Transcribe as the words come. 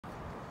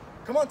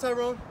Come on,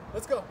 Tyrone.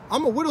 Let's go.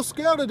 I'm a little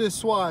scared of this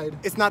slide.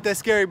 It's not that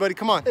scary, buddy.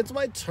 Come on. It's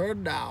my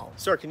turn now.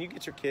 Sir, can you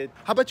get your kid?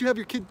 How about you have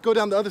your kid go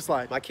down the other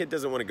slide? My kid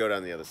doesn't want to go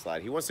down the other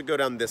slide. He wants to go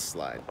down this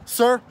slide.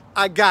 Sir,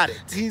 I got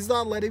it. He's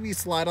not letting me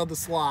slide on the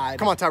slide.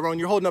 Come on, Tyrone.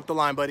 You're holding up the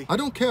line, buddy. I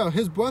don't care.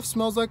 His breath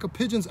smells like a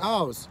pigeon's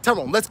ours.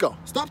 Tyrone, let's go.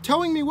 Stop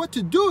telling me what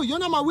to do. You're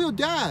not my real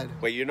dad.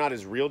 Wait, you're not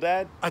his real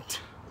dad? Okay,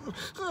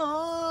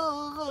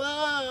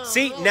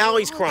 See, now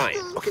he's crying.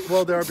 Okay,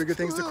 well, there are bigger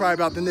things to cry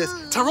about than this.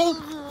 Tyrone,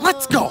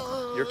 let's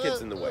go. Your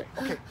kid's in the way.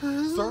 Okay,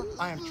 sir,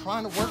 I am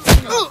trying to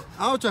work.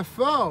 Ouch, I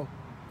fell.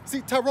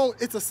 See, Tyrone,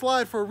 it's a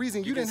slide for a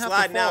reason. You didn't have to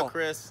fall. Slide now,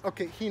 Chris.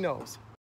 Okay, he knows.